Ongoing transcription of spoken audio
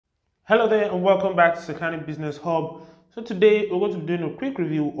Hello there and welcome back to Sakani Business Hub. So today we're going to be doing a quick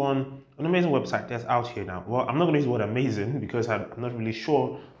review on an amazing website that's out here now. Well, I'm not going to use the word amazing because I'm not really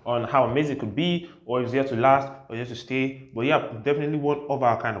sure on how amazing it could be, or if it's here to last or just to stay. But yeah, definitely one of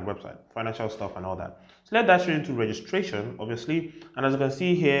our kind of website, financial stuff and all that. So let that straight into registration, obviously. And as you can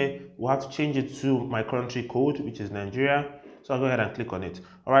see here, we'll have to change it to my country code, which is Nigeria. So I'll go ahead and click on it.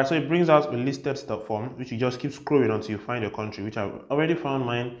 All right, so it brings out a listed stuff form, which you just keep scrolling until you find your country, which I've already found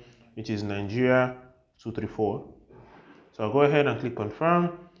mine, which is Nigeria 234. So I'll go ahead and click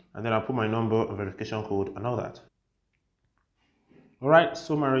confirm, and then I'll put my number and verification code and all that. All right,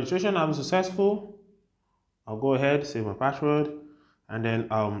 so my registration has been successful. I'll go ahead, save my password, and then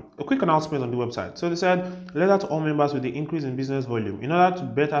a quick announcement on the website. So they said, letter to all members with the increase in business volume. In order to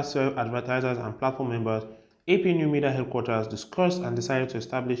better serve advertisers and platform members, AP New Media Headquarters discussed and decided to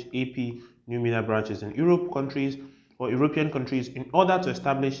establish AP New Media branches in Europe countries or European countries in order to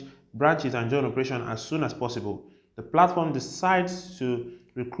establish branches and join operation as soon as possible. The platform decides to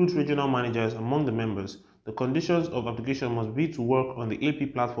recruit regional managers among the members. The conditions of application must be to work on the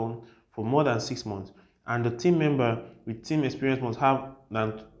AP platform for more than 6 months, and the team member with team experience must have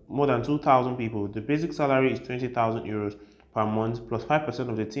more than 2,000 people. The basic salary is 20,000 euros per month plus 5%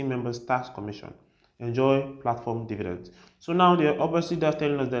 of the team member's tax commission. Enjoy platform dividends. So now they're obviously just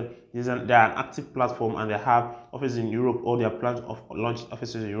telling us that they're an active platform and they have offices in Europe, or they are plans of launch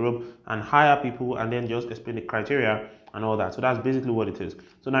offices in Europe and hire people, and then just explain the criteria and all that. So that's basically what it is.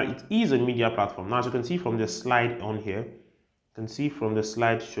 So now it is a media platform. Now, as you can see from the slide on here, you can see from the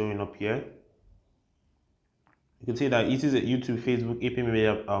slide showing up here, you can see that it is a YouTube, Facebook, AP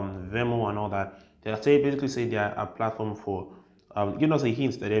Media, Vemo and all that. They are basically say they are a platform for giving us a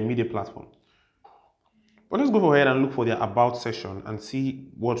hint that they're a media platform. But let's go ahead and look for their about section and see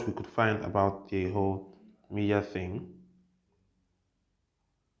what we could find about the whole media thing.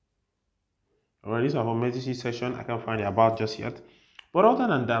 Alright, this is our message section. I can't find the about just yet. But other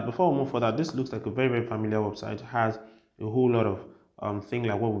than that, before we move further, this looks like a very familiar website. It has a whole lot of things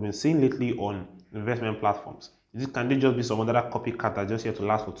like what we've been seeing lately on investment platforms. Can they just be some other copycat that just here to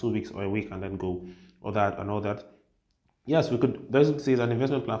last for 2 weeks or a week and then go, or that and all that? Yes, we could basically say it's an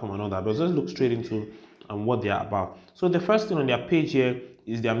investment platform and all that, but let's look straight into what they are about. So the first thing on their page here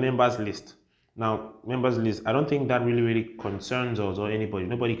is their members list. Now, members list, I don't think that really concerns us or anybody.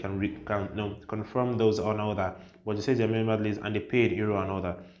 Nobody can confirm those or all that. But it says their members list and they paid euro and all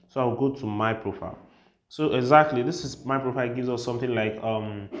that. So I'll go to my profile. So exactly, this is my profile. It gives us something like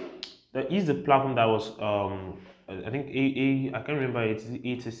there is a platform that was I think I can't remember, it's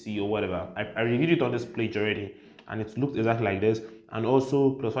ATC or whatever. I reviewed it on this page already, and it looked exactly like this. And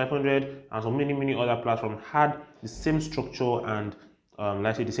also Plus 500 and so many other platforms had the same structure and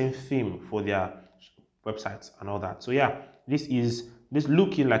like I say, the same theme for their websites and all that. So yeah, this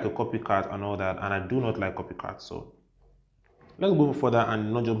looking like a copycat and all that, and I do not like copycats. So let's move further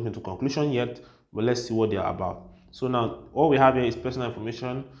and not jump into conclusion yet, but let's see what they are about. So now all we have here is personal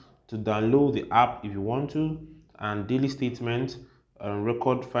information to download the app if you want to, and daily statement,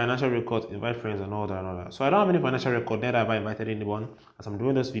 record financial records, invite friends and all that. So I don't have any financial record, neither have I invited anyone as I'm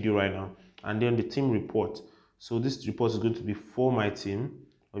doing this video right now. And then the team report. So this report is going to be for my team,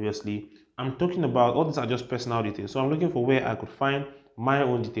 obviously. I'm talking about all these are just personal details. So I'm looking for where I could find my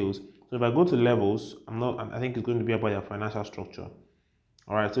own details. So if I go to levels, I think it's going to be about your financial structure.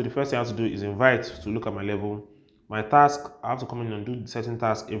 All right, so the first thing I have to do is invite to look at my level. My task, I have to come in and do certain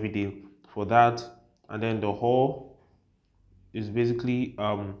tasks every day for that. And then the whole is basically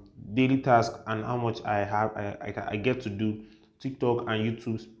daily task and how much I get to do. TikTok and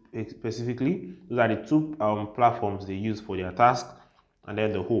YouTube specifically, those are the two platforms they use for their task. And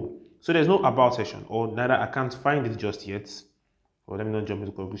then the whole. So there's no about section, or neither I can't find it just yet. Or let me not jump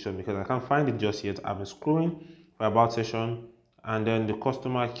into conclusion because I can't find it just yet. I've been scrolling for about section, and then the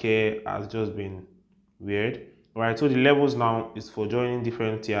customer care has just been weird. All right, so the levels now is for joining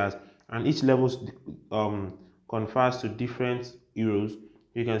different tiers, and each levels confers to different euros.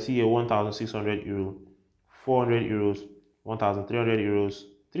 You can see here 1,600 euro, 400 euros, 1,300 euros,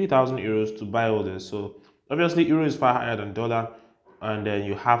 3,000 euros to buy orders. So obviously euro is far higher than dollar, and then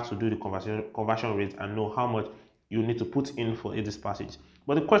you have to do the conversion rate and know how much you need to put in for this passage.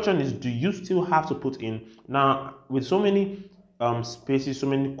 But the question is, do you still have to put in? Now, with so many spaces, so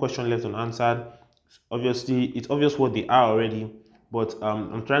many questions left unanswered, obviously it's obvious what they are already, but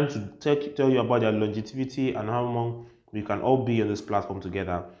I'm trying to tell you about their longevity and how long we can all be on this platform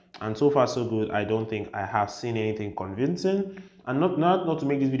together. And so far so good. I don't think I have seen anything convincing, and not to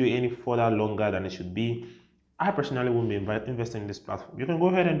make this video any further longer than it should be, I personally won't be investing in this platform. You can go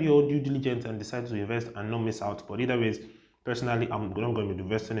ahead and do your due diligence and decide to invest and not miss out. But either ways, Personally, I'm not going to be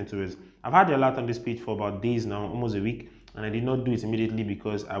investing into it. I've had the alert on this page for about days now, almost a week, and I did not do it immediately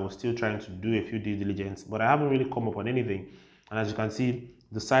because I was still trying to do a few due diligence, but I haven't really come up on anything. And as you can see,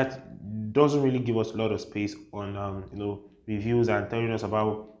 the site doesn't really give us a lot of space on reviews and telling us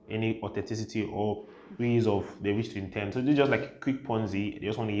about any authenticity or ways of they wish to intend. So this is just like a quick Ponzi. They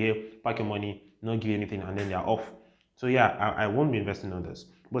just want to hear pack your money, not give you anything, and then they're off. So yeah, I won't be investing on this.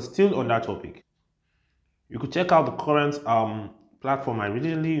 But still on that topic, you could check out the current platform I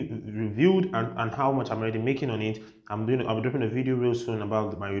originally reviewed and how much I'm already making on it. I'll be dropping a video real soon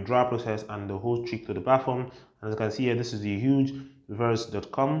about my withdrawal process and the whole trick to the platform. And as you can see here, this is the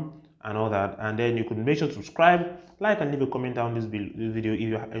hugeverse.com and all that. And then you could make sure to subscribe, like, and leave a comment down this video if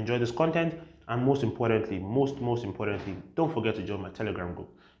you enjoy this content. And most importantly, most importantly, don't forget to join my Telegram group.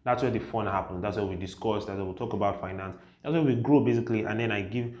 That's where the fun happens. That's where we discuss. That's where we talk about finance. That's where we grow basically. And then I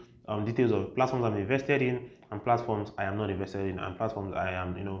give details of platforms I'm invested in and platforms I am not invested in and platforms I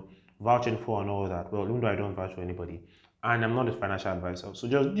am, vouching for and all that. Well, even though I don't vouch for anybody, and I'm not a financial advisor, so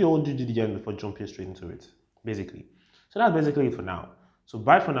just do your due diligence before jumping straight into it, basically. So that's basically it for now. So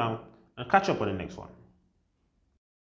bye for now, and catch up on the next one.